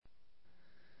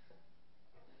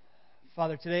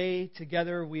Father, today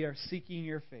together we are seeking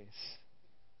your face.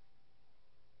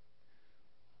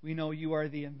 We know you are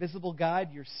the invisible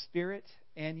God, your Spirit,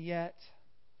 and yet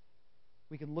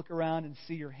we can look around and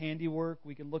see your handiwork.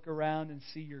 We can look around and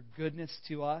see your goodness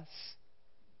to us.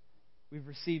 We've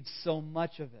received so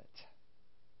much of it.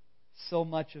 So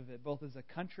much of it, both as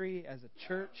a country, as a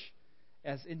church,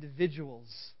 as individuals.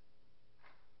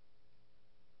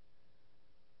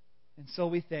 And so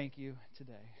we thank you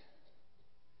today.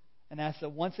 And ask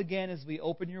that once again as we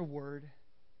open your word,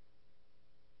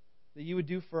 that you would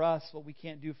do for us what we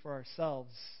can't do for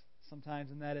ourselves sometimes,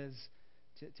 and that is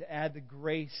to add the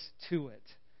grace to it,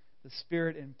 the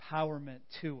Spirit empowerment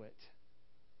to it,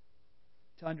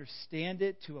 to understand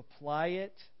it, to apply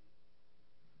it,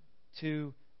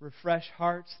 to refresh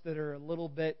hearts that are a little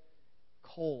bit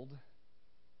cold,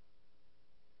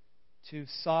 to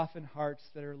soften hearts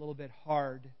that are a little bit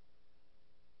hard.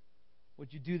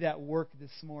 Would you do that work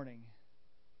this morning?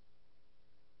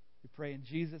 We pray in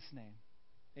Jesus' name.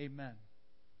 Amen.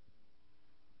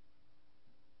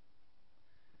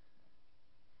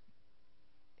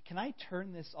 Can I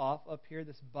turn this off up here,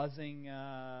 this buzzing,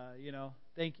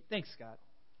 Thanks, Scott.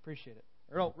 Appreciate it.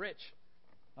 Oh, Rich.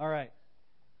 All right.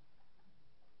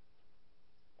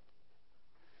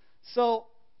 So,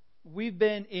 we've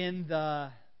been in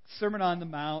the Sermon on the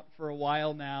Mount for a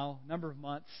while now, a number of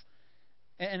months.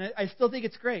 And I still think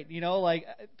it's great.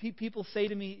 People say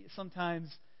to me sometimes,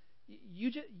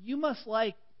 you must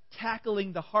like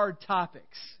tackling the hard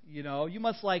topics. You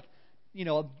must like,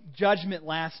 judgment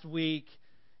last week.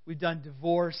 We've done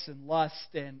divorce and lust,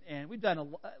 and we've done a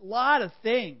lot of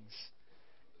things.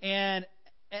 And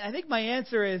I think my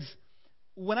answer is,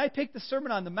 when I picked the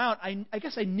Sermon on the Mount, I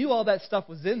guess I knew all that stuff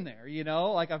was in there.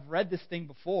 I've read this thing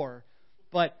before.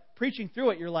 But preaching through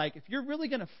it, you're like, if you're really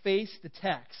going to face the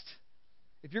text,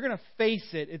 if you're going to face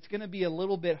it, it's going to be a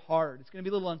little bit hard. It's going to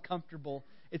be a little uncomfortable.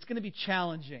 It's going to be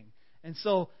challenging. And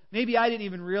so maybe I didn't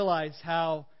even realize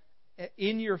how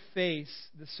in your face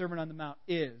the Sermon on the Mount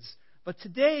is. But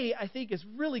today I think is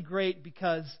really great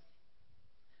because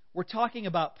we're talking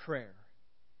about prayer.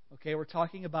 Okay, we're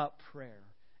talking about prayer.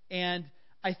 And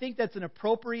I think that's an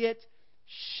appropriate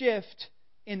shift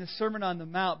in the Sermon on the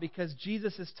Mount because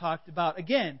Jesus has talked about,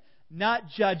 again, not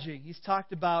judging. He's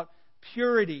talked about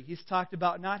purity. He's talked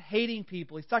about not hating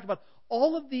people. He's talked about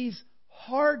all of these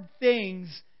hard things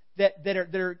that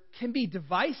can be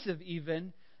divisive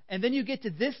even. And then you get to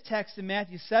this text in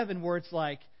Matthew 7 where it's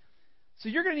like, so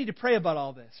you're going to need to pray about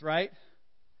all this, right?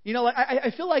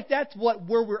 I feel like that's where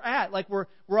we're at. Like we're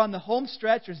on the home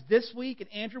stretch. There's this week,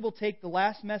 and Andrew will take the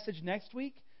last message next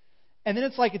week. And then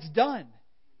it's like it's done.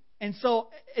 And so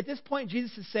at this point,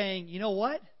 Jesus is saying, you know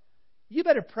what? You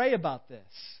better pray about this.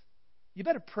 You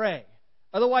better pray.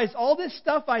 Otherwise, all this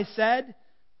stuff I said,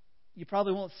 you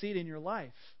probably won't see it in your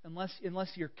life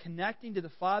unless you're connecting to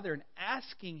the Father and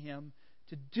asking Him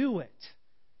to do it.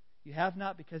 You have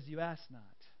not because you ask not.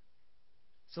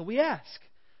 So we ask.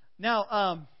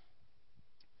 Now,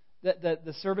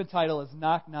 the sermon title is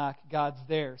Knock Knock, God's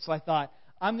There. So I thought,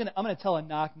 I'm gonna tell a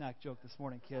knock knock joke this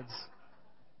morning, kids.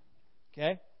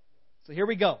 Okay? So here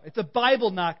we go. It's a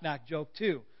Bible knock knock joke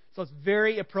too. So it's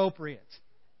very appropriate.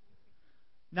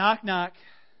 Knock knock.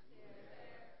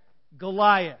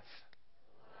 Goliath.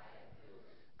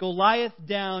 Goliath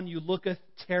down, you looketh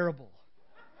terrible.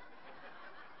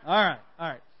 All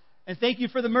right. And thank you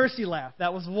for the mercy laugh.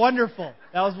 That was wonderful.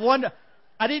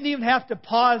 I didn't even have to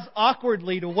pause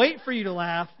awkwardly to wait for you to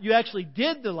laugh. You actually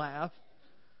did the laugh.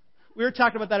 We were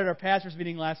talking about that at our pastors'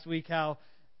 meeting last week, how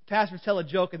pastors tell a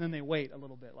joke and then they wait a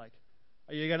little bit. Like,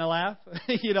 are you going to laugh?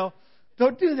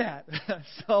 Don't do that.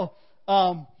 So,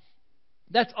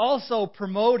 that's also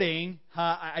promoting,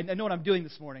 I know what I'm doing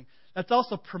this morning. That's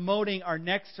also promoting our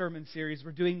next sermon series.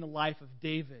 We're doing the life of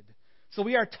David. So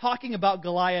we are talking about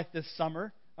Goliath this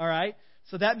summer. All right?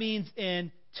 So that means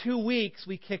in 2 weeks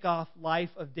we kick off Life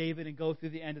of David and go through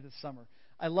the end of the summer.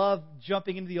 I love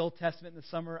jumping into the Old Testament in the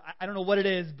summer. I don't know what it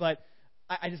is, but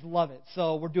I just love it.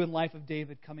 So we're doing Life of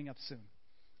David coming up soon.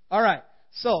 All right.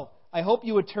 So I hope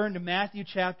you would turn to Matthew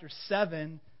chapter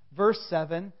 7, verse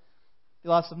 7.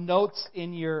 You'll have some notes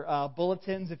in your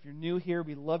bulletins. If you're new here,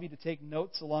 we'd love you to take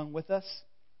notes along with us.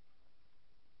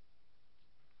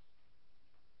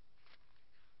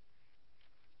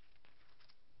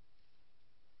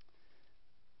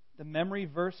 The memory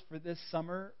verse for this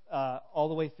summer, all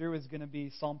the way through, is going to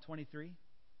be Psalm 23.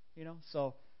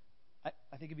 So I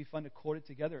think it'd be fun to quote it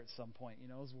together at some point,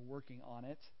 as we're working on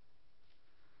it.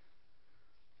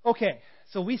 Okay,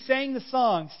 so we sang the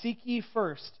song, Seek Ye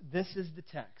First. This is the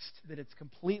text that it's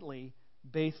completely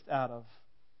based out of.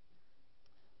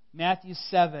 Matthew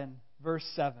 7, verse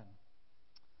 7.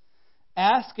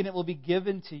 Ask and it will be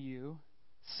given to you.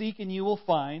 Seek and you will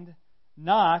find.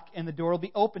 Knock and the door will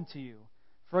be opened to you.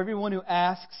 For everyone who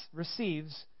asks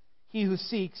receives. He who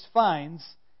seeks finds.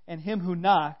 And him who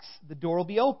knocks, the door will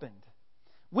be opened.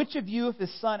 Which of you, if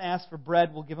his son asks for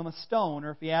bread, will give him a stone?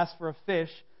 Or if he asks for a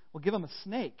fish, will give him a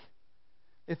snake?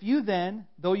 If you then,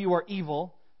 though you are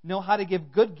evil, know how to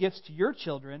give good gifts to your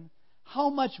children, how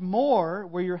much more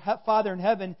will your Father in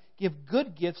heaven give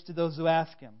good gifts to those who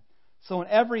ask Him? So in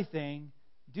everything,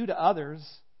 do to others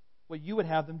what you would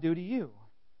have them do to you.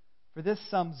 For this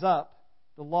sums up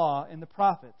the law and the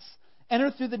prophets.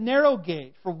 Enter through the narrow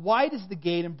gate, for wide is the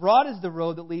gate and broad is the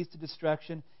road that leads to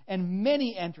destruction, and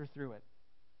many enter through it.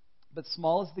 But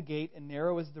small is the gate and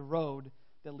narrow is the road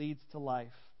that leads to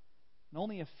life, and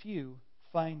only a few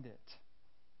find it.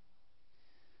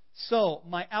 So,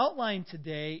 my outline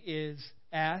today is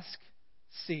ask,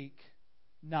 seek,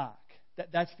 knock.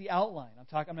 That's the outline.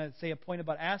 I'm going to say a point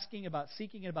about asking, about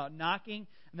seeking, and about knocking,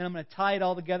 and then I'm going to tie it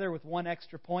all together with one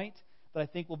extra point that I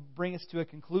think will bring us to a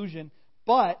conclusion.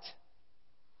 But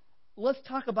let's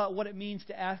talk about what it means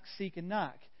to ask, seek, and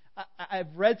knock.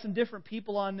 I've read some different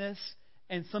people on this,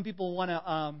 and some people want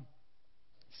to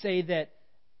say that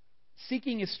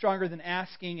seeking is stronger than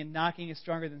asking and knocking is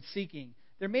stronger than seeking.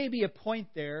 There may be a point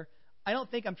there. I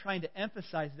don't think I'm trying to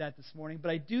emphasize that this morning,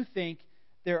 but I do think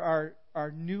there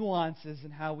are nuances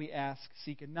in how we ask,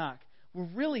 seek, and knock. We're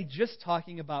really just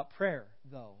talking about prayer,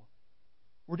 though.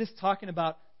 We're just talking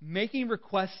about making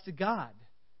requests to God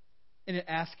in an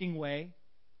asking way,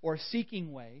 or a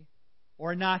seeking way,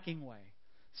 or a knocking way.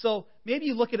 So maybe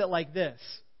you look at it like this.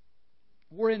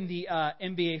 We're in the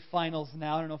NBA Finals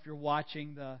now. I don't know if you're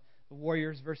watching the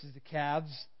Warriors versus the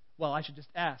Cavs. Well, I should just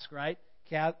ask, right?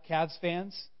 Cavs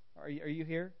fans, are you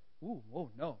here? Ooh,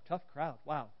 whoa, no, tough crowd.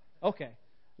 Wow. Okay.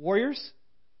 Warriors?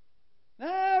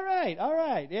 All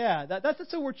right. Yeah, that's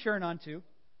what we're cheering on to.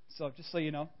 So just so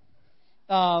you know.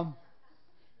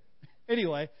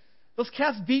 Anyway, those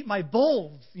Cavs beat my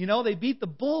Bulls. They beat the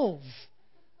Bulls.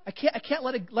 I can't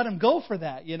let them go for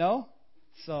that.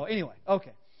 So anyway,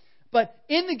 okay. But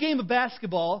in the game of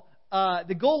basketball,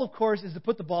 the goal, of course, is to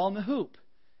put the ball in the hoop.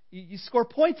 You score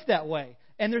points that way.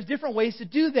 And there's different ways to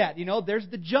do that. There's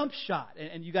the jump shot.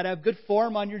 And you got to have good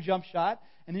form on your jump shot.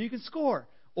 And then you can score.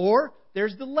 Or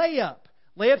there's the layup.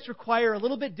 Layups require a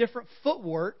little bit different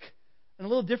footwork and a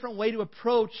little different way to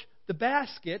approach the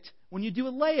basket when you do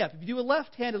a layup. If you do a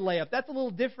left-handed layup, that's a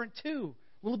little different too.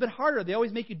 A little bit harder. They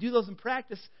always make you do those in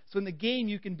practice so in the game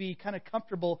you can be kind of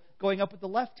comfortable going up with the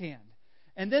left hand.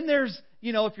 And then there's,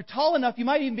 if you're tall enough, you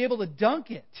might even be able to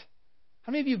dunk it.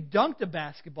 How many of you have dunked a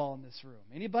basketball in this room?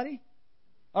 Anybody?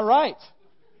 All right.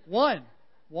 One.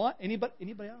 Anybody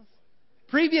else?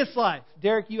 Previous life.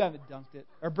 Derek, you haven't dunked it.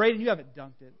 Or Braden, you haven't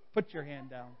dunked it. Put your hand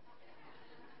down.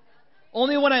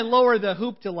 Only when I lower the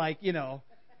hoop to All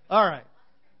right.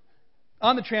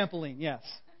 On the trampoline, yes.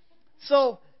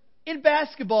 So, in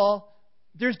basketball,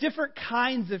 there's different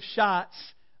kinds of shots,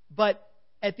 but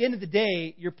at the end of the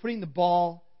day, you're putting the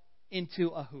ball into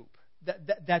a hoop.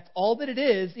 That's all that it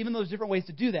is, even though there's different ways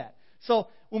to do that. So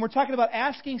when we're talking about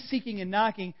asking, seeking, and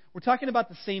knocking, we're talking about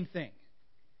the same thing.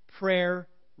 Prayer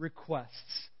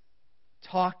requests.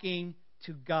 Talking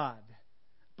to God.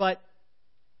 But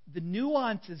the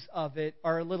nuances of it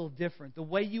are a little different. The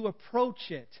way you approach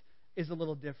it is a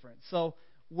little different. So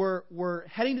we're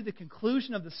heading to the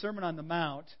conclusion of the Sermon on the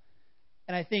Mount,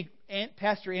 and I think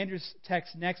Pastor Andrew's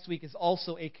text next week is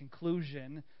also a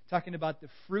conclusion, talking about the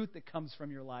fruit that comes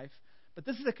from your life. But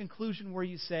this is a conclusion where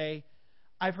you say,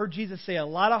 I've heard Jesus say a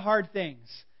lot of hard things.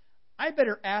 I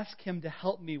better ask Him to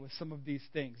help me with some of these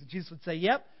things. And Jesus would say,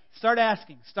 yep, start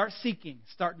asking, start seeking,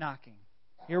 start knocking.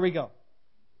 Here we go.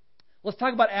 Let's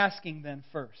talk about asking then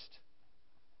first.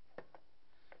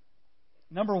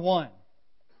 Number one.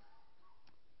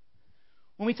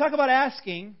 When we talk about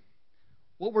asking,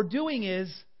 what we're doing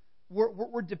is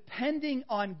we're depending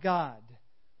on God.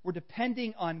 We're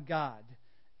depending on God.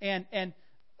 And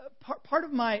part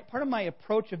of my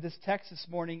approach of this text this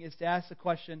morning is to ask the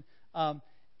question,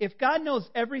 if God knows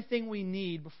everything we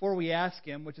need before we ask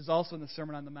Him, which is also in the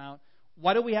Sermon on the Mount,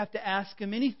 why do we have to ask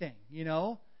Him anything?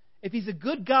 If He's a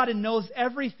good God and knows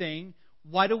everything,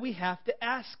 why do we have to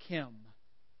ask Him?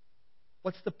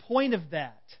 What's the point of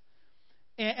that?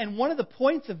 And one of the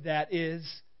points of that is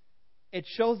it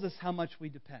shows us how much we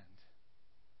depend.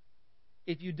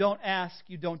 If you don't ask,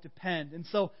 you don't depend. And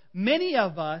so many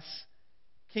of us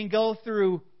can go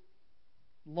through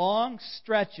long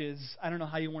stretches. I don't know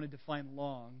how you want to define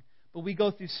long, but we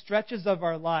go through stretches of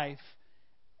our life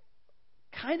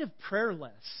kind of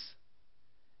prayerless.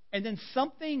 And then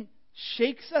something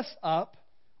shakes us up,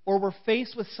 or we're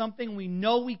faced with something we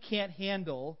know we can't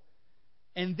handle,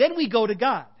 and then we go to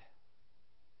God.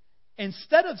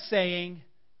 Instead of saying,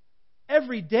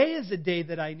 every day is a day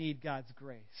that I need God's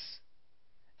grace.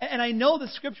 And I know the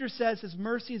Scripture says His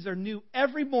mercies are new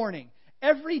every morning.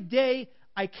 Every day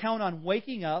I count on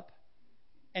waking up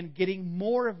and getting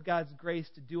more of God's grace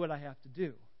to do what I have to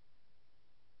do.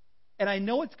 And I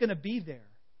know it's going to be there.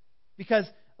 Because,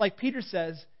 like Peter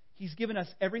says, He's given us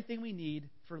everything we need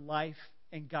for life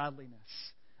and godliness.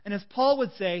 And as Paul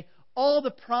would say, all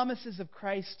the promises of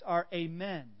Christ are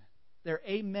amen. They're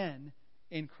amen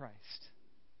in Christ.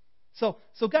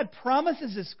 So God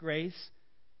promises this grace.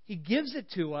 He gives it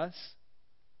to us.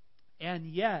 And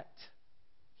yet,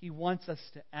 He wants us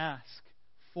to ask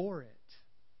for it.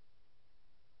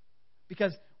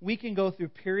 Because we can go through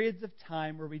periods of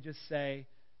time where we just say,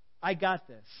 I got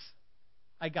this.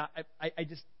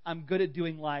 I'm good at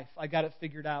doing life. I got it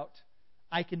figured out.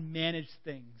 I can manage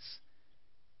things.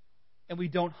 And we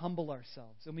don't humble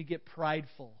ourselves. And we get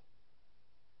prideful.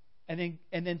 And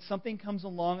then something comes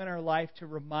along in our life to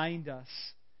remind us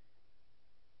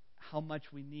how much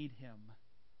we need Him.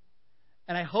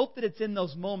 And I hope that it's in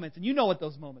those moments, and you know what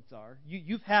those moments are.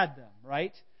 You've had them,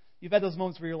 right? You've had those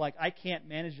moments where you're like, I can't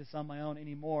manage this on my own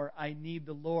anymore. I need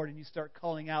the Lord. And you start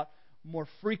calling out more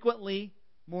frequently,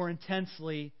 more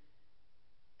intensely.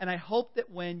 And I hope that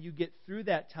when you get through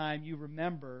that time, you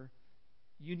remember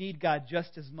you need God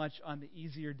just as much on the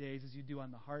easier days as you do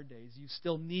on the hard days. You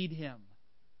still need Him.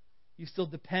 You still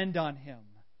depend on Him.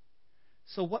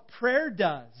 So what prayer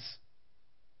does,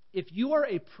 if you are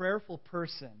a prayerful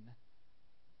person,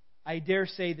 I dare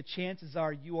say the chances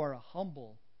are you are a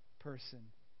humble person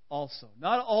also.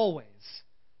 Not always.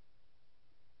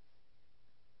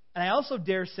 And I also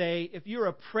dare say if you're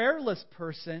a prayerless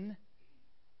person,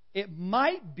 it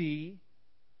might be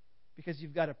because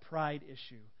you've got a pride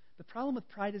issue. The problem with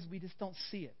pride is we just don't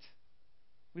see it.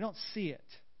 We don't see it.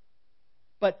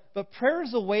 But prayer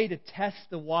is a way to test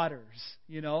the waters,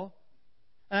 you know.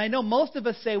 And I know most of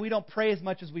us say we don't pray as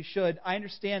much as we should. I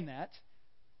understand that.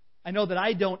 I know that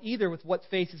I don't either with what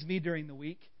faces me during the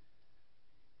week.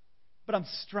 But I'm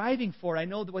striving for it. I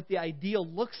know what the ideal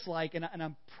looks like, and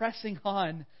I'm pressing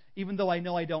on, even though I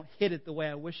know I don't hit it the way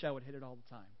I wish I would hit it all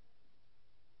the time.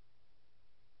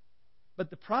 But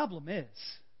the problem is,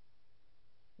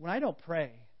 when I don't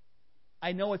pray,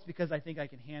 I know it's because I think I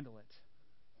can handle it.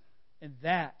 And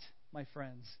that, my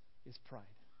friends, is pride.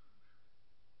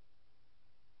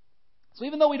 So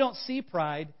even though we don't see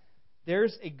pride,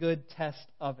 there's a good test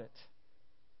of it.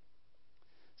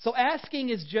 So asking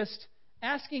is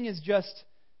just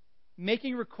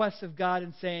making requests of God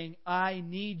and saying, I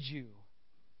need you.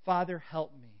 Father,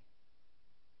 help me.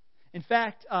 In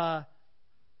fact, I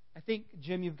think,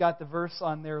 Jim, you've got the verse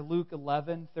on there, Luke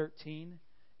 11:13.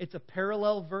 It's a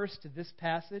parallel verse to this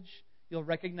passage. You'll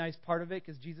recognize part of it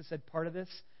because Jesus said part of this.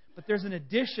 But there's an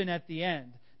addition at the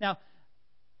end. Now,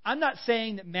 I'm not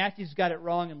saying that Matthew's got it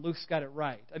wrong and Luke's got it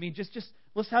right. I mean, just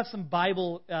let's have some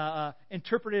Bible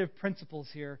interpretive principles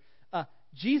here.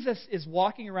 Jesus is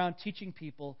walking around teaching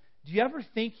people. Do you ever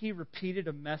think He repeated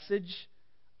a message?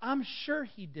 I'm sure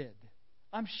He did.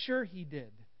 I'm sure He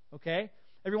did. Okay?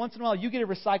 Every once in a while, you get a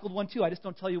recycled one too. I just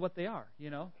don't tell you what they are, you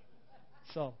know?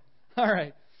 So, all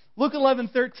right. Luke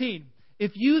 11:13.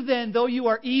 If you then, though you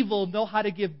are evil, know how to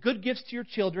give good gifts to your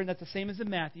children, that's the same as in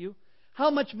Matthew,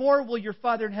 how much more will your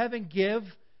Father in heaven give,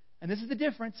 and this is the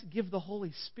difference, give the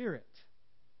Holy Spirit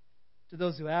to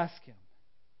those who ask Him.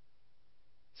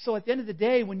 So at the end of the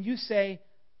day, when you say,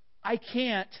 I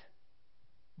can't,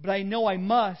 but I know I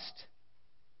must,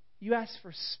 you ask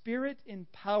for Spirit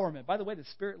empowerment. By the way, the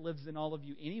Spirit lives in all of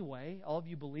you anyway, all of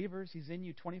you believers. He's in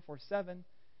you 24/7.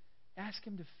 Ask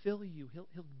Him to fill you.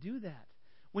 He'll do that.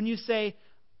 When you say,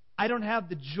 I don't have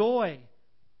the joy,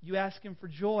 you ask Him for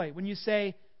joy. When you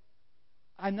say,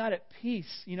 I'm not at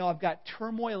peace, you know, I've got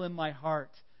turmoil in my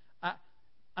heart,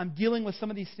 I'm dealing with some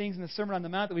of these things in the Sermon on the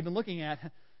Mount that we've been looking at,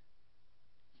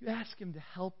 you ask Him to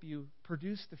help you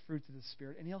produce the fruits of the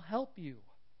Spirit, and He'll help you.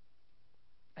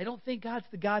 I don't think God's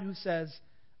the God who says,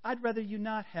 I'd rather you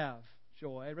not have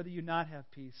joy. I'd rather you not have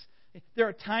peace. There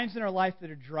are times in our life that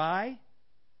are dry,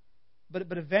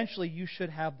 but eventually you should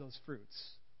have those fruits.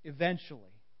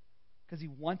 Eventually. Because He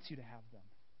wants you to have them.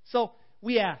 So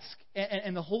we ask,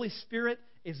 and the Holy Spirit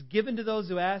is given to those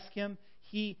who ask Him.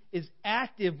 He is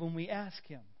active when we ask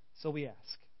Him. So we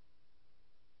ask.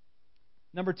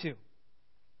 Number 2.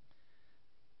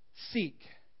 Seek.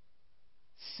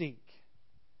 Seek.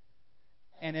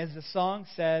 And as the song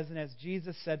says, and as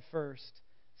Jesus said first,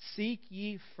 seek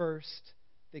ye first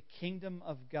the kingdom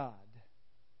of God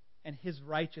and His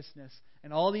righteousness,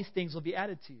 and all these things will be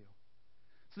added to you.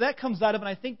 So that comes out of, and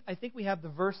I think we have the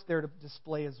verse there to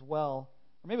display as well.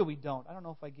 Or maybe we don't. I don't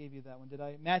know if I gave you that one, did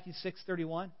I? Matthew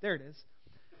 6:31. There it is.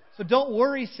 So don't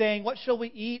worry saying, what shall we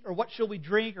eat, or what shall we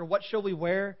drink, or what shall we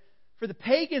wear? For the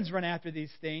pagans run after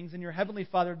these things, and your heavenly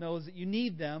Father knows that you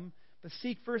need them. But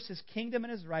seek first His kingdom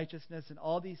and His righteousness, and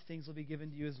all these things will be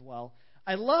given to you as well.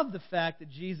 I love the fact that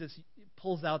Jesus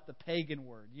pulls out the pagan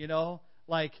word,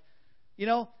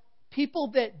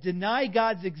 people that deny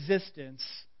God's existence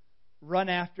run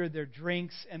after their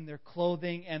drinks and their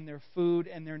clothing and their food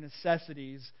and their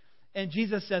necessities. And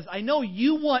Jesus says, I know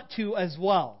you want to as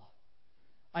well.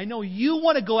 I know you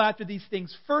want to go after these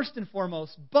things first and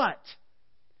foremost, but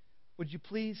would you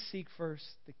please seek first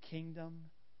the kingdom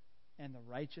and the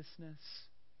righteousness?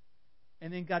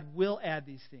 And then God will add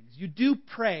these things. You do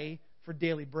pray for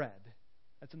daily bread.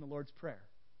 That's in the Lord's Prayer.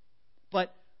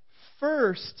 But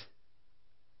first,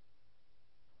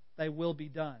 thy will be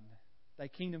done. Thy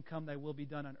kingdom come, thy will be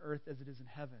done on earth as it is in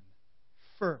heaven.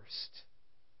 First.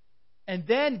 And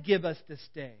then give us this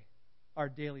day our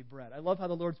daily bread. I love how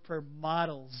the Lord's Prayer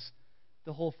models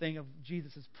the whole thing of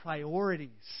Jesus' priorities.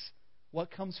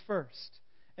 What comes first?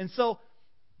 And so,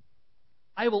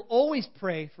 I will always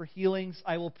pray for healings.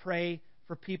 I will pray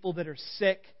for people that are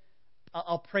sick.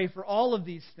 I'll pray for all of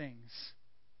these things.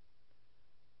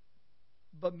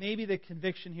 But maybe the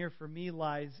conviction here for me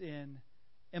lies in,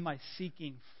 am I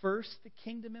seeking first the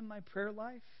kingdom in my prayer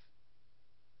life?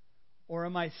 Or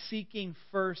am I seeking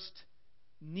first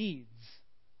needs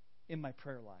in my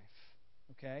prayer life?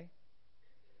 Okay?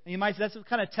 And you might say, that's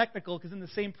kind of technical, because in the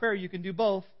same prayer you can do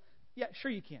both. Yeah,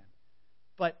 sure you can.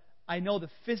 But I know the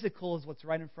physical is what's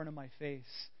right in front of my face.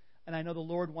 And I know the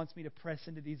Lord wants me to press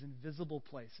into these invisible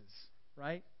places.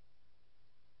 Right?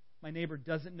 My neighbor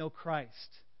doesn't know Christ.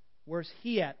 Where's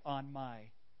he at on my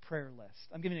prayer list?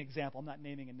 I'm giving an example. I'm not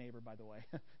naming a neighbor, by the way.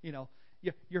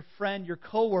 Your friend, your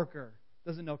coworker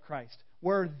doesn't know Christ.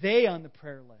 Where are they on the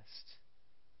prayer list?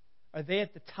 Are they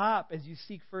at the top as you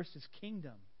seek first His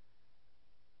kingdom?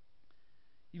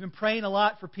 You've been praying a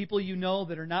lot for people you know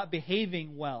that are not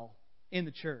behaving well in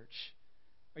the church.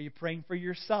 Are you praying for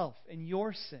yourself and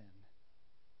your sin?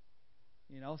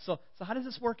 So how does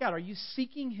this work out? Are you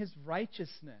seeking His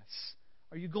righteousness?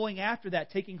 Are you going after that,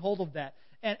 taking hold of that?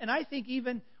 And I think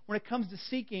even when it comes to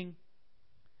seeking,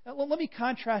 let me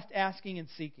contrast asking and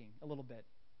seeking a little bit.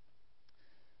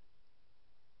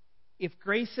 If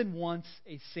Grayson wants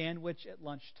a sandwich at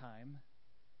lunchtime,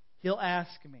 he'll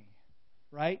ask me,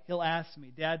 right? He'll ask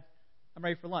me, Dad, I'm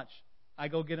ready for lunch. I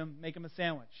go make him a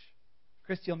sandwich.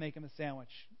 Christy will make him a sandwich.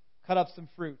 Cut up some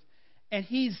fruit. And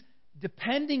he's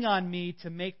depending on me to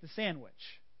make the sandwich.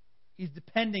 He's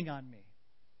depending on me.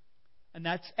 And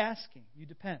that's asking. You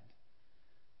depend.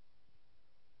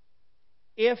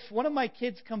 If one of my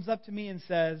kids comes up to me and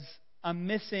says, I'm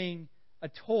missing a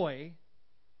toy,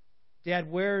 Dad,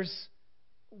 where's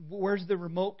the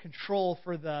remote control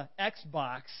for the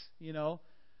Xbox?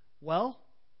 Well,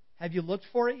 have you looked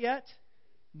for it yet?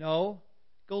 No.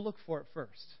 Go look for it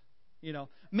first.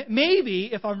 Maybe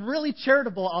if I'm really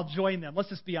charitable, I'll join them. Let's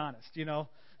just be honest,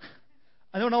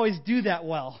 I don't always do that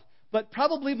well. But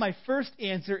probably my first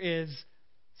answer is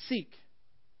seek.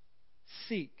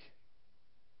 Seek.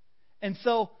 And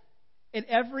so, in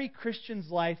every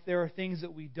Christian's life, there are things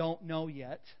that we don't know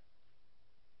yet.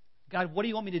 God, what do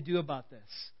you want me to do about this?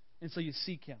 And so you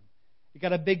seek Him. You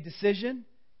got a big decision.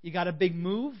 You got a big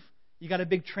move. You got a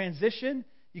big transition.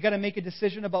 You got to make a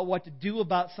decision about what to do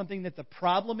about something that's a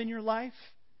problem in your life.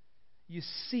 You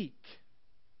seek.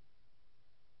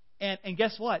 And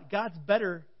guess what? God's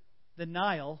better than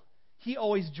Niall. He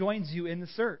always joins you in the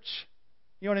search.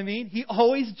 You know what I mean? He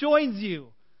always joins you.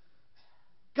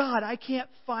 God, I can't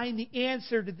find the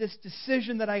answer to this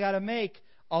decision that I got to make.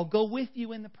 I'll go with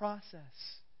you in the process.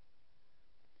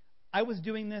 I was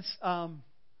doing this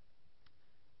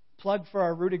plug for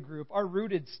our Rooted group. Our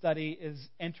Rooted study is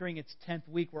entering its 10th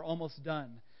week. We're almost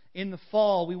done. In the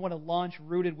fall, we want to launch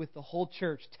Rooted with the whole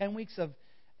church. 10 weeks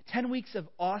of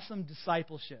awesome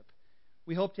discipleship.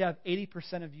 We hope to have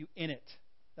 80% of you in it.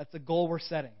 That's the goal we're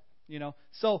setting.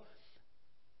 So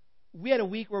we had a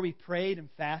week where we prayed and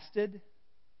fasted.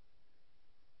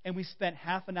 And we spent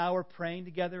half an hour praying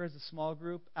together as a small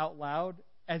group out loud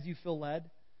as you feel led.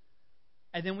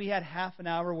 And then we had half an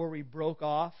hour where we broke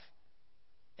off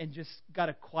and just got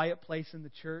a quiet place in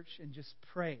the church and just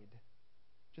prayed.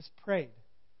 Just prayed.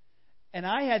 And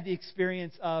I had the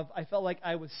experience of, I felt like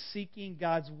I was seeking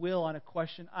God's will on a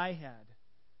question I had.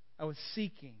 I was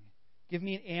seeking. Give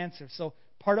me an answer. So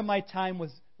part of my time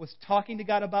was talking to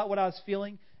God about what I was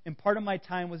feeling, and part of my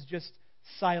time was just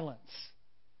silence.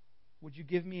 Would you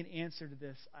give me an answer to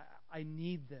this? I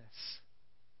need this.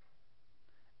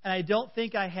 And I don't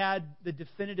think I had the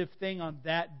definitive thing on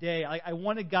that day. I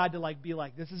wanted God to be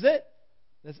like, this is it.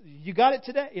 You got it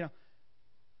today.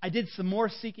 I did some more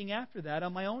seeking after that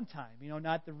on my own time,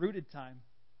 not the rooted time.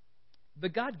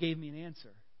 But God gave me an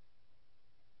answer.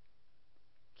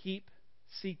 Keep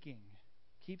seeking.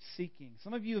 Keep seeking.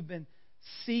 Some of you have been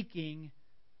seeking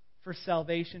for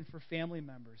salvation for family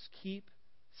members. Keep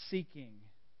seeking.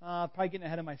 Probably getting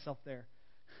ahead of myself there.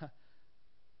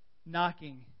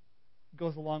 Knocking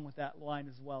goes along with that line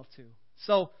as well, too.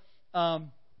 So,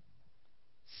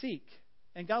 seek,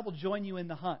 and God will join you in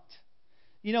the hunt.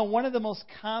 One of the most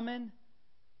common,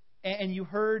 and you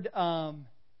heard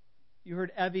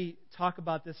Evie talk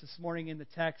about this morning in the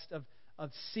text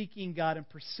of seeking God and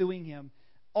pursuing Him.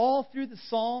 All through the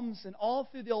Psalms and all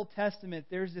through the Old Testament,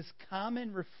 there's this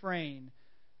common refrain,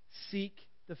 seek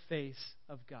the face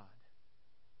of God.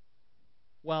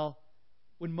 Well,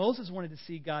 when Moses wanted to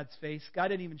see God's face, God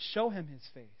didn't even show him His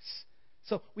face.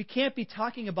 So we can't be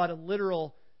talking about a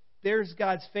literal, there's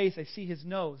God's face, I see His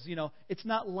nose. It's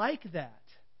not like that.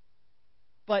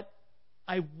 But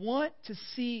I want to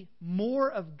see more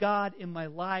of God in my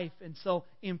life, and so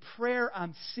in prayer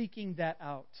I'm seeking that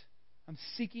out. I'm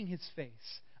seeking His face.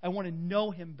 I want to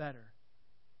know Him better.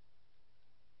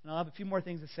 And I'll have a few more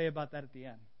things to say about that at the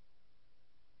end.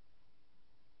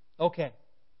 Okay.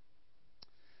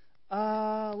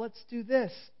 Let's do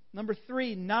this. Number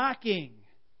 3, knocking.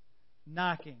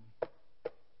 Knocking.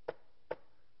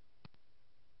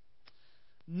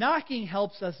 Knocking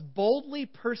helps us boldly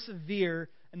persevere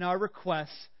in our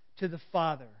requests to the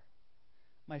Father.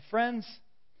 My friends,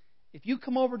 if you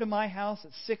come over to my house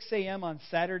at 6 a.m. on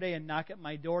Saturday and knock at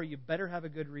my door, you better have a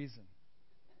good reason.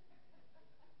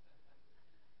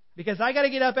 Because I got to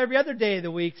get up every other day of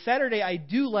the week. Saturday I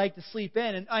do like to sleep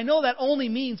in. And I know that only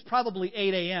means probably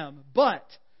 8 a.m. But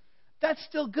that's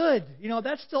still good.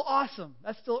 That's still awesome.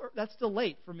 That's still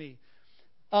late for me.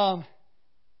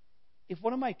 If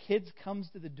one of my kids comes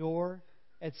to the door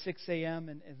at 6 a.m.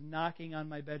 and is knocking on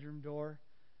my bedroom door,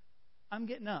 I'm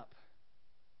getting up.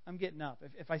 I'm getting up.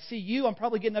 If I see you, I'm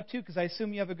probably getting up too because I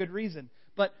assume you have a good reason.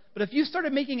 But if you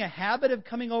started making a habit of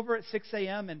coming over at 6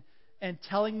 a.m. and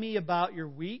telling me about your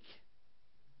week,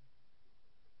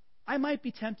 I might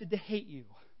be tempted to hate you.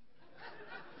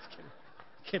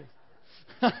 Just kidding.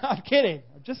 I'm kidding.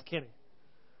 I'm just kidding.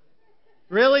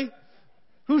 Really?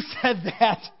 Who said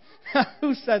that?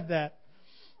 Who said that?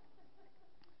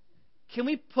 Can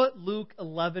we put Luke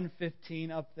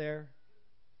 11:15 up there?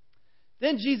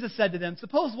 Then Jesus said to them,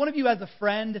 suppose one of you has a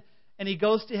friend and he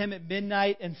goes to him at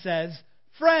midnight and says,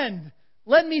 friend,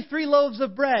 lend me 3 loaves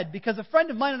of bread because a friend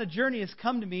of mine on a journey has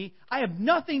come to me. I have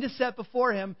nothing to set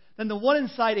before him. Then the one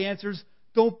inside answers,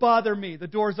 don't bother me. The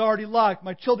door's already locked.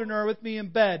 My children are with me in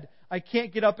bed. I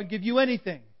can't get up and give you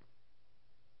anything.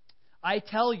 I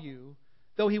tell you,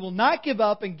 though he will not give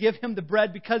up and give him the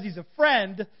bread because he's a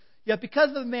friend, yet because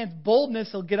of the man's boldness,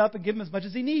 he'll get up and give him as much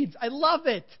as he needs. I love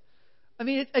it. I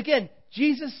mean, again,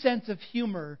 Jesus' sense of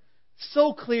humor,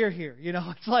 so clear here.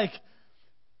 It's like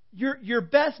your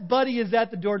best buddy is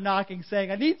at the door knocking, saying,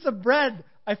 I need some bread.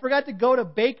 I forgot to go to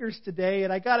Baker's today,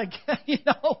 and I got to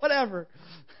get, whatever.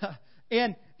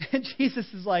 And Jesus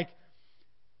is like,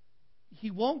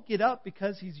 he won't get up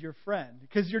because he's your friend,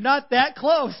 because you're not that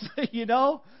close,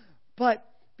 But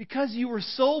because you were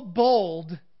so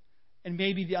bold, and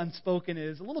maybe the unspoken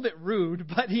is a little bit rude,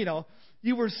 but,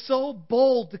 you were so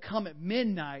bold to come at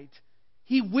midnight,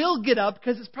 he will get up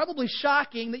because it's probably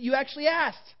shocking that you actually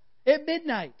asked at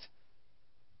midnight.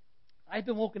 I've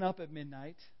been woken up at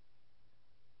midnight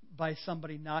by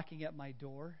somebody knocking at my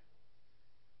door.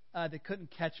 They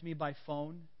couldn't catch me by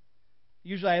phone.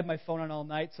 Usually I have my phone on all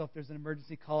night, so if there's an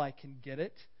emergency call, I can get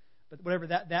it. But whatever,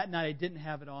 that night I didn't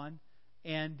have it on.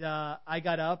 And I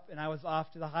got up and I was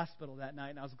off to the hospital that night,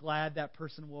 and I was glad that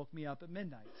person woke me up at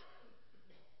midnight.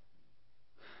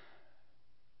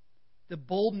 The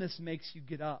boldness makes you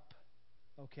get up,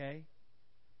 okay?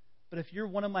 But if you're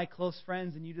one of my close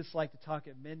friends and you just like to talk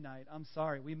at midnight, I'm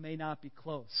sorry, we may not be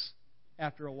close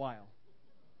after a while.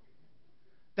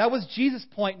 That was Jesus'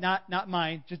 point, not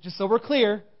mine, just so we're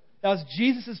clear. That was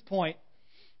Jesus' point.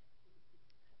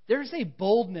 There's a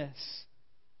boldness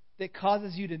that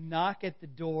causes you to knock at the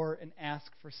door and ask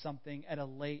for something at a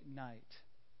late night.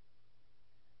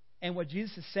 And what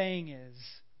Jesus is saying is,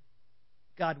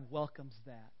 God welcomes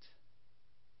that.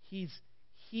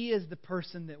 He is the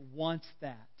person that wants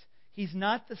that. He's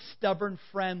not the stubborn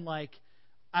friend like,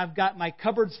 I've got my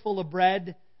cupboards full of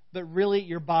bread, but really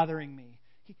you're bothering me.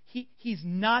 He's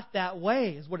not that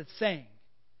way, is what it's saying.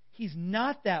 He's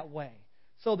not that way.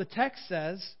 So the text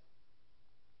says,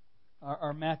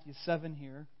 our Matthew 7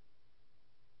 here,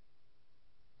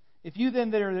 If you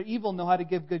then that are evil know how to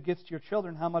give good gifts to your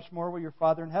children, how much more will your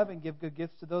Father in heaven give good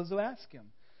gifts to those who ask Him?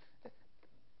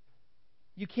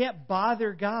 You can't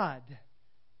bother God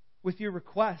with your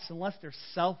requests unless they're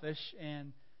selfish,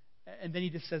 and then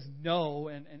He just says no,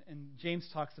 and James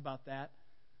talks about that.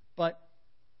 But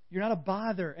you're not a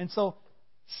bother. And so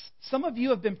some of you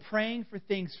have been praying for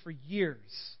things for years.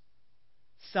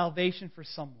 Salvation for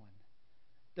someone.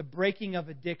 The breaking of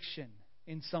addiction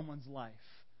in someone's life.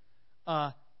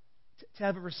 To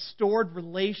have a restored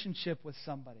relationship with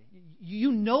somebody.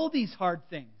 You know these hard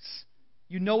things.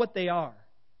 You know what they are.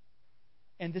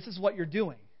 And this is what you're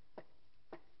doing.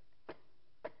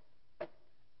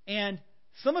 And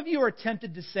some of you are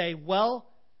tempted to say, well,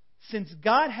 since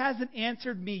God hasn't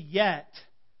answered me yet,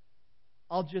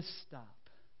 I'll just stop.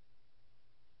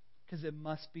 Because it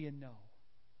must be a no.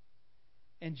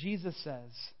 And Jesus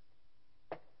says,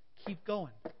 keep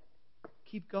going.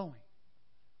 Keep going.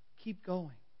 Keep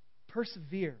going.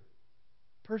 Persevere.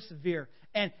 Persevere.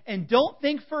 And don't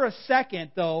think for a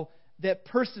second, though, that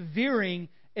persevering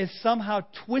is somehow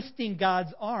twisting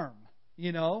God's arm.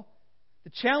 You know? The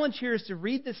challenge here is to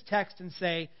read this text and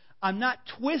say, I'm not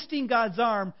twisting God's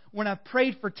arm when I've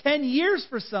prayed for 10 years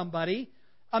for somebody.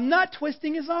 I'm not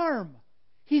twisting His arm.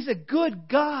 He's a good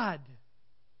God.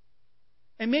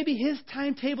 And maybe His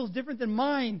timetable is different than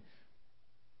mine.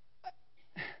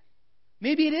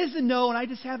 Maybe it is a no and I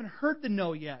just haven't heard the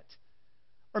no yet.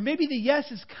 Or maybe the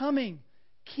yes is coming.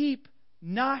 Keep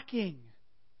knocking.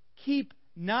 Keep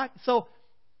knocking. So,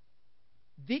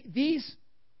 these,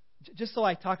 just so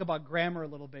I talk about grammar a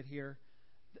little bit here,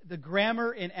 the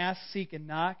grammar in ask, seek, and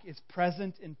knock is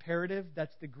present imperative.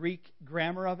 That's the Greek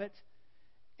grammar of it.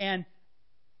 And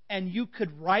you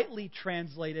could rightly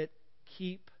translate it,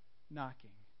 keep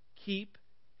knocking. Keep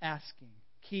asking.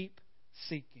 Keep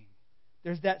seeking.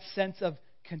 There's that sense of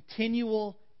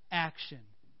continual action.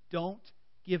 Don't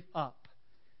give up.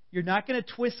 You're not going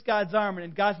to twist God's arm,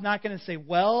 and God's not going to say,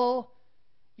 well,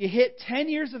 you hit 10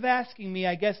 years of asking me,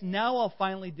 I guess now I'll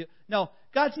finally do. No,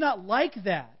 God's not like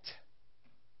that.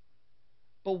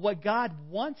 But what God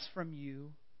wants from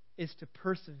you is to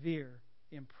persevere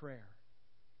in prayer.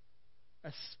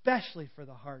 Especially for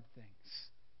the hard things.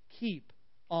 Keep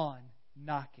on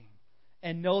knocking.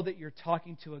 And know that you're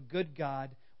talking to a good God,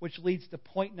 which leads to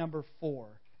point number 4.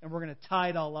 And we're going to tie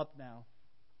it all up now.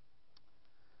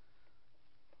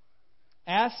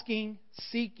 Asking,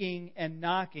 seeking, and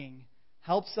knocking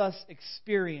helps us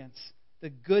experience the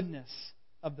goodness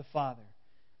of the Father.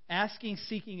 Asking,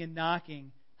 seeking, and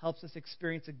knocking helps us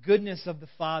experience the goodness of the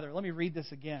Father. Let me read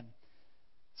this again.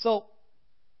 So,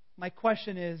 my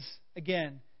question is,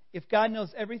 again, if God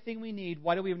knows everything we need,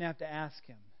 why do we even have to ask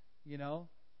Him? You know?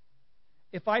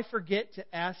 If I forget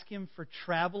to ask Him for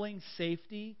traveling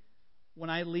safety when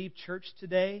I leave church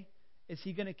today, is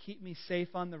He going to keep me safe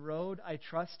on the road? I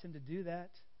trust Him to do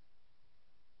that.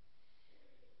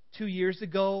 2 years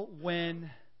ago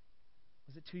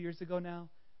was it 2 years ago now?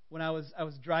 When I was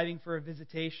driving for a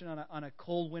visitation on a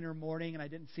cold winter morning and I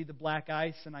didn't see the black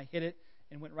ice and I hit it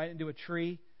and went right into a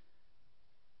tree.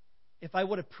 If I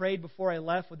would have prayed before I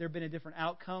left, would there have been a different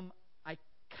outcome? I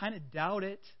kind of doubt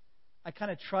it. I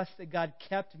kind of trust that God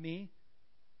kept me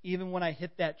even when I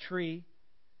hit that tree.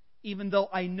 Even though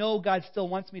I know God still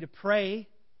wants me to pray.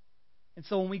 And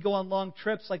so when we go on long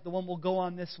trips like the one we'll go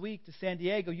on this week to San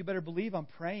Diego, you better believe I'm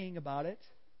praying about it.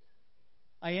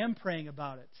 I am praying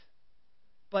about it.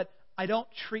 But I don't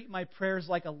treat my prayers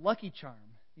like a lucky charm,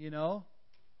 you know.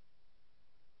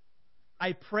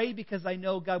 I pray because I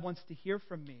know God wants to hear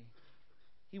from me.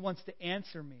 He wants to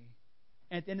answer me.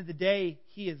 And at the end of the day,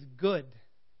 He is good.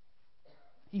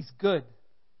 He's good.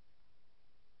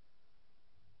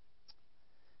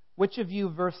 Which of you,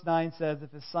 verse 9 says,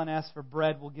 if his son asks for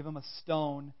bread, we'll give him a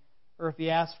stone, or if he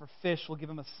asks for fish, we'll give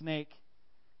him a snake?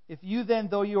 If you then,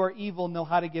 though you are evil, know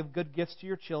how to give good gifts to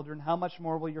your children, how much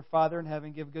more will your Father in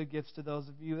heaven give good gifts to those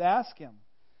of you who ask Him?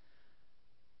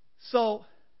 So,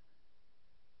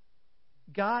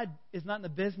 God is not in the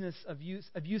business of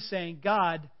you saying,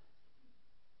 God,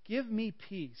 give me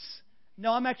peace.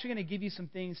 No, I'm actually going to give you some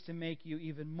things to make you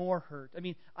even more hurt. I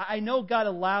mean, I know God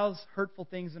allows hurtful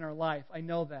things in our life. I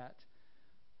know that.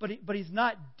 But He's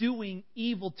not doing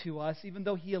evil to us, even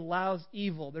though He allows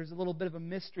evil. There's a little bit of a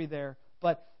mystery there.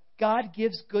 But God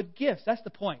gives good gifts. That's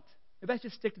the point. Maybe I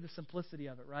just stick to the simplicity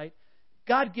of it, right?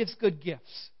 God gives good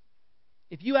gifts.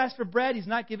 If you ask for bread, He's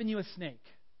not giving you a snake.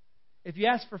 If you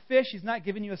ask for fish, He's not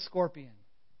giving you a scorpion.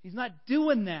 He's not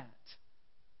doing that.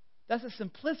 That's the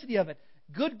simplicity of it.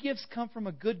 Good gifts come from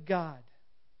a good God.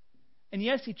 And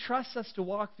yes, He trusts us to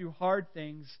walk through hard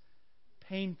things,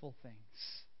 painful things.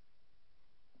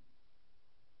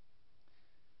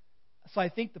 So I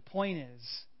think the point is,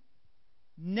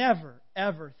 never,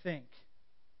 ever think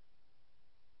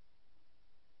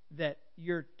that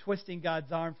you're twisting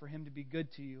God's arm for Him to be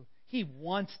good to you. He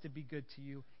wants to be good to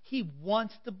you. He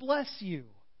wants to bless you.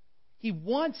 He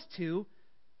wants to.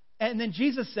 And then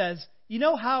Jesus says, you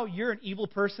know how you're an evil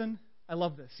person? I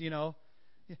love this,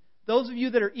 Those of you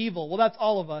that are evil, well, that's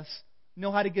all of us,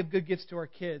 know how to give good gifts to our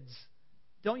kids.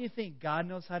 Don't you think God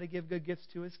knows how to give good gifts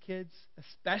to His kids?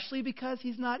 Especially because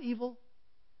He's not evil?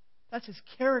 That's His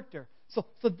character. So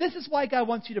this is why God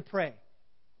wants you to pray.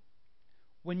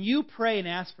 When you pray and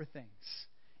ask for things,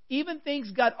 even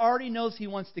things God already knows He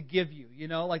wants to give you,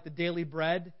 like the daily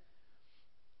bread,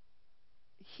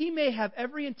 He may have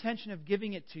every intention of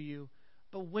giving it to you,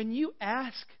 but when you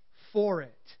ask for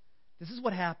it, this is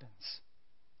what happens.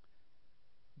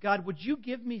 God, would you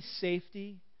give me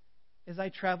safety as I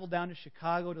travel down to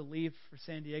Chicago to leave for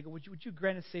San Diego? Would you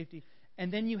grant us safety?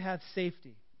 And then you have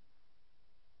safety.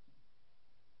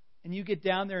 And you get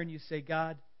down there and you say,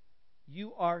 God,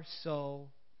 you are so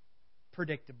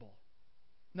predictable.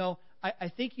 No,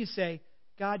 I think you say,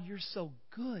 God, you're so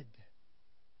good.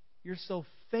 You're so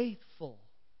faithful.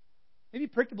 Maybe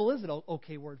predictable is an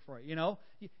okay word for it,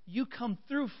 You come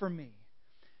through for me.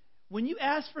 When you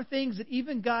ask for things that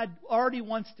even God already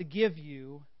wants to give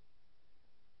you,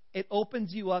 it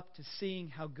opens you up to seeing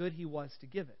how good He was to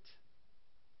give it.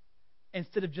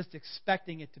 Instead of just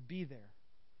expecting it to be there.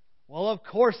 Well, of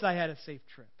course I had a safe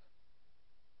trip.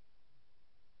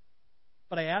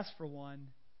 But I asked for one,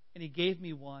 and He gave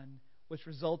me one, which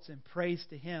results in praise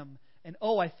to Him. And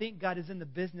I think God is in the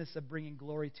business of bringing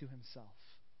glory to Himself.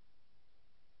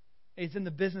 He's in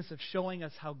the business of showing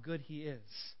us how good He is.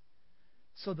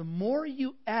 So the more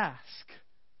you ask,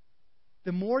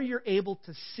 the more you're able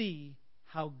to see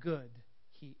how good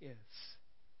He is.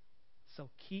 So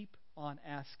keep on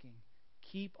asking,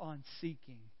 keep on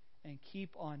seeking, and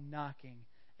keep on knocking.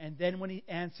 And then when He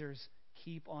answers,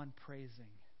 keep on praising.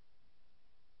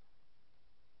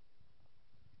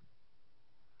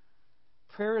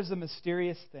 Prayer is a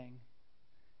mysterious thing.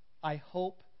 I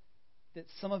hope that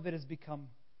some of it has become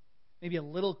maybe a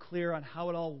little clear on how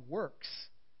it all works.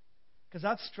 Because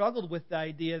I've struggled with the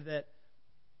idea that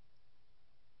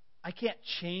I can't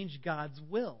change God's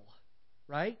will,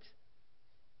 right?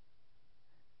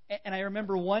 And I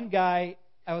remember one guy,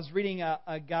 I was reading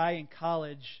a guy in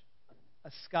college,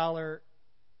 a scholar,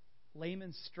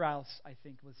 Lehman Strauss, I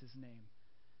think was his name.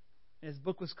 And his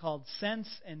book was called Sense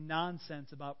and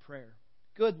Nonsense About Prayer.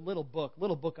 Good little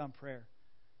book on prayer.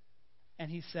 And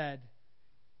he said,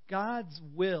 God's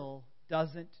will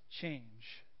doesn't change.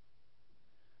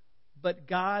 But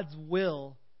God's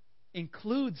will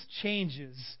includes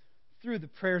changes through the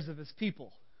prayers of His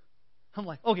people. I'm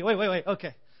like, okay, wait,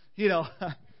 okay.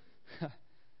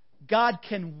 God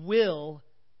can will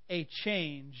a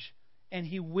change, and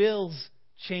He wills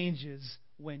changes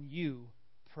when you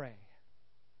pray.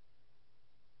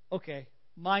 Okay,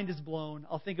 mind is blown.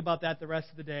 I'll think about that the rest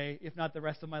of the day, if not the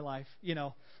rest of my life.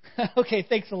 Okay,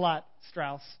 thanks a lot,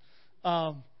 Strauss.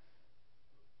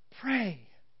 Pray.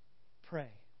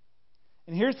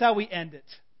 And here's how we end it.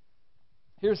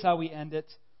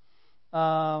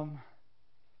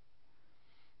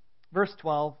 Verse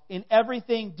 12. In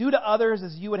everything, do to others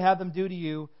as you would have them do to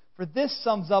you, for this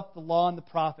sums up the law and the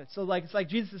prophets. So it's like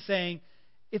Jesus is saying,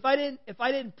 if I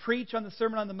didn't preach on the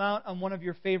Sermon on the Mount on one of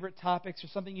your favorite topics or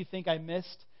something you think I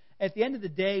missed, at the end of the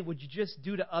day, would you just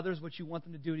do to others what you want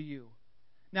them to do to you?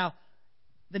 Now,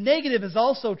 the negative is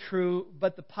also true,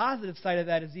 but the positive side of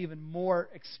that is even more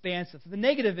expansive. So the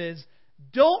negative is,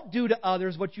 don't do to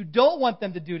others what you don't want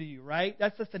them to do to you, right?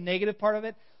 That's just the negative part of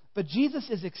it. But Jesus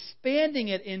is expanding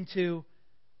it into,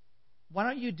 why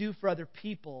don't you do for other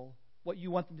people what you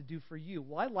want them to do for you?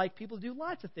 Well, I like people to do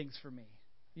lots of things for me.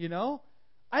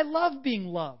 I love being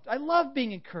loved. I love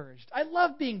being encouraged. I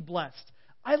love being blessed.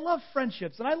 I love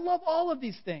friendships. And I love all of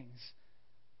these things.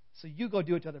 So you go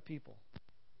do it to other people.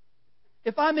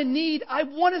 If I'm in need, I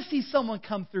want to see someone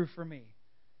come through for me.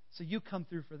 So you come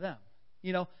through for them.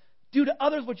 Do to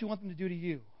others what you want them to do to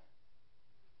you.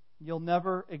 You'll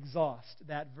never exhaust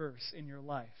that verse in your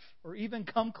life, or even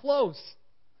come close.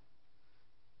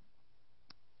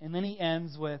 And then he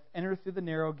ends with, enter through the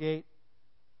narrow gate.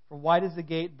 For wide is the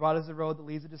gate, broad is the road that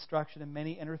leads to destruction, and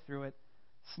many enter through it.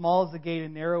 Small is the gate,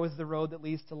 and narrow is the road that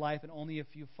leads to life, and only a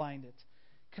few find it.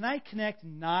 Can I connect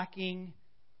knocking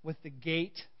with the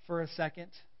gate for a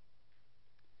second?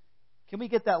 Can we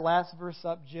get that last verse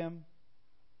up, Jim?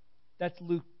 That's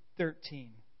Luke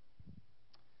 13.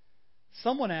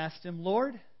 Someone asked him,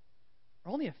 Lord,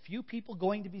 are only a few people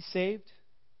going to be saved?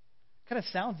 Kind of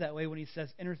sounds that way when he says,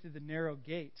 enter through the narrow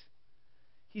gate.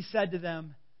 He said to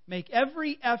them, Make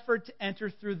every effort to enter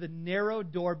through the narrow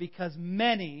door, because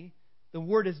many, the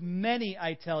word is many,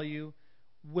 I tell you,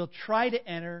 will try to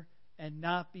enter and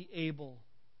not be able.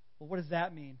 Well, what does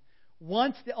that mean?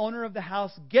 Once the owner of the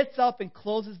house gets up and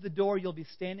closes the door, you'll be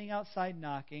standing outside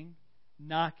knocking,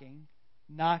 knocking,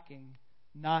 knocking,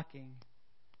 knocking,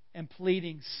 and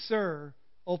pleading, "Sir,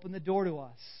 open the door to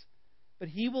us." But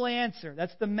He will answer.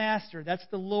 That's the Master. That's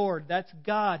the Lord. That's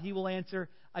God. He will answer,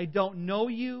 "I don't know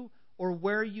you or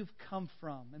where you've come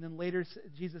from." And then later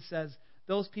Jesus says,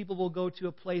 those people will go to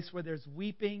a place where there's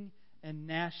weeping and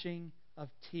gnashing of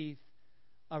teeth,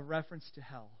 a reference to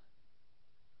hell.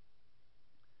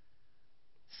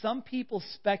 Some people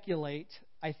speculate,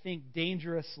 I think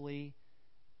dangerously,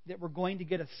 that we're going to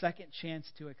get a second chance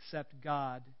to accept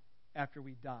God after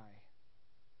we die.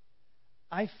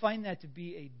 I find that to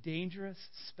be a dangerous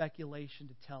speculation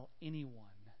to tell anyone.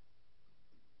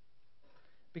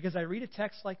 Because I read a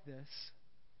text like this,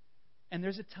 and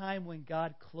there's a time when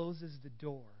God closes the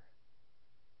door.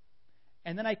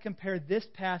 And then I compare this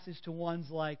passage to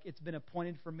ones like, it's been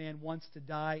appointed for man once to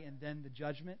die and then the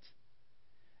judgment.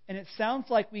 And it sounds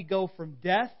like we go from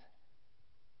death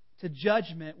to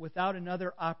judgment without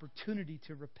another opportunity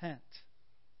to repent.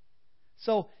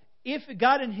 So if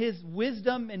God in His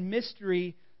wisdom and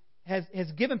mystery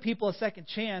has given people a second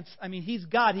chance, I mean, He's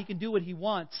God. He can do what He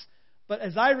wants. But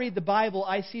as I read the Bible,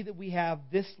 I see that we have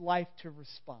this life to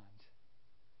respond.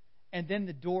 And then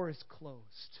the door is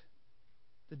closed.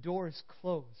 The door is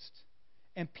closed.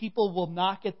 And people will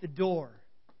knock at the door.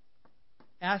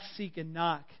 Ask, seek, and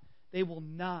knock. They will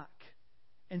knock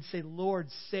and say, "Lord,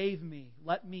 save me.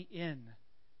 Let me in."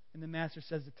 And the Master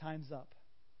says, "The time's up.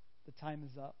 The time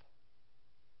is up."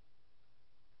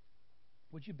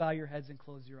 Would you bow your heads and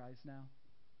close your eyes now?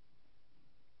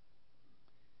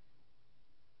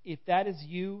 If that is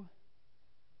you,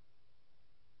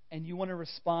 and you want to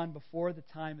respond before the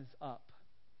time is up,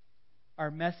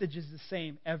 our message is the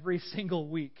same every single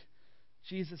week.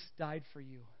 Jesus died for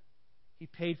you. He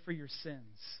paid for your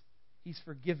sins. He's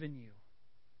forgiven you.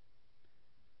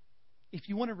 If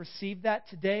you want to receive that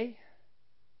today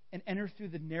and enter through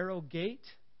the narrow gate,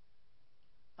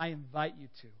 I invite you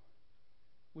to.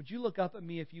 Would you look up at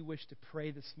me if you wish to pray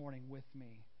this morning with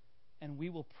me? And we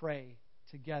will pray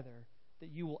together that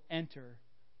you will enter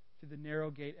through the narrow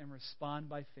gate and respond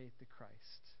by faith to Christ.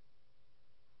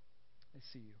 I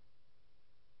see you.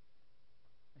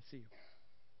 I see you.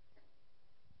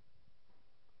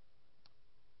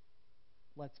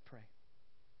 Let's pray.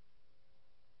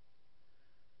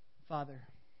 Father,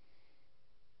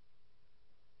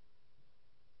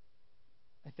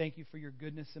 I thank you for your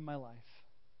goodness in my life.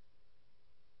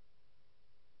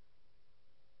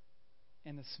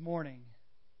 And this morning,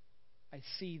 I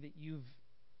see that you've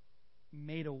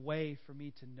made a way for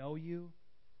me to know you,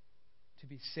 to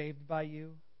be saved by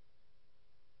you.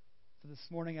 So this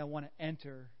morning I want to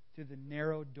enter through the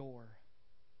narrow door.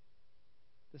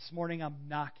 This morning I'm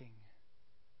knocking.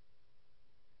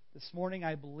 This morning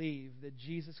I believe that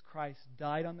Jesus Christ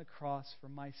died on the cross for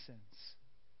my sins.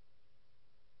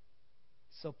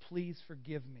 So please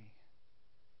forgive me.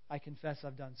 I confess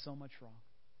I've done so much wrong.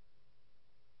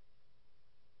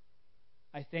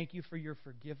 I thank you for your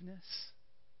forgiveness.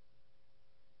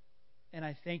 And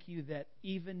I thank you that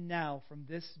even now, from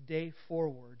this day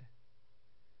forward,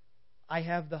 I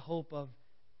have the hope of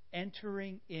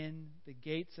entering in the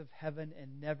gates of heaven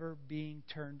and never being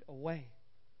turned away.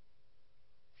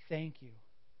 Thank you.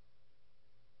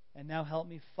 And now help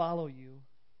me follow you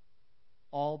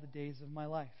all the days of my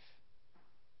life.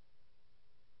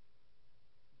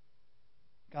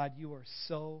 God, you are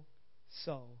so,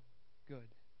 so good.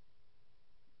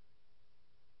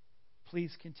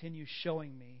 Please continue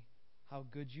showing me how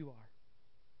good you are.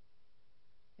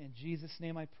 In Jesus'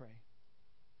 name I pray.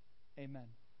 Amen.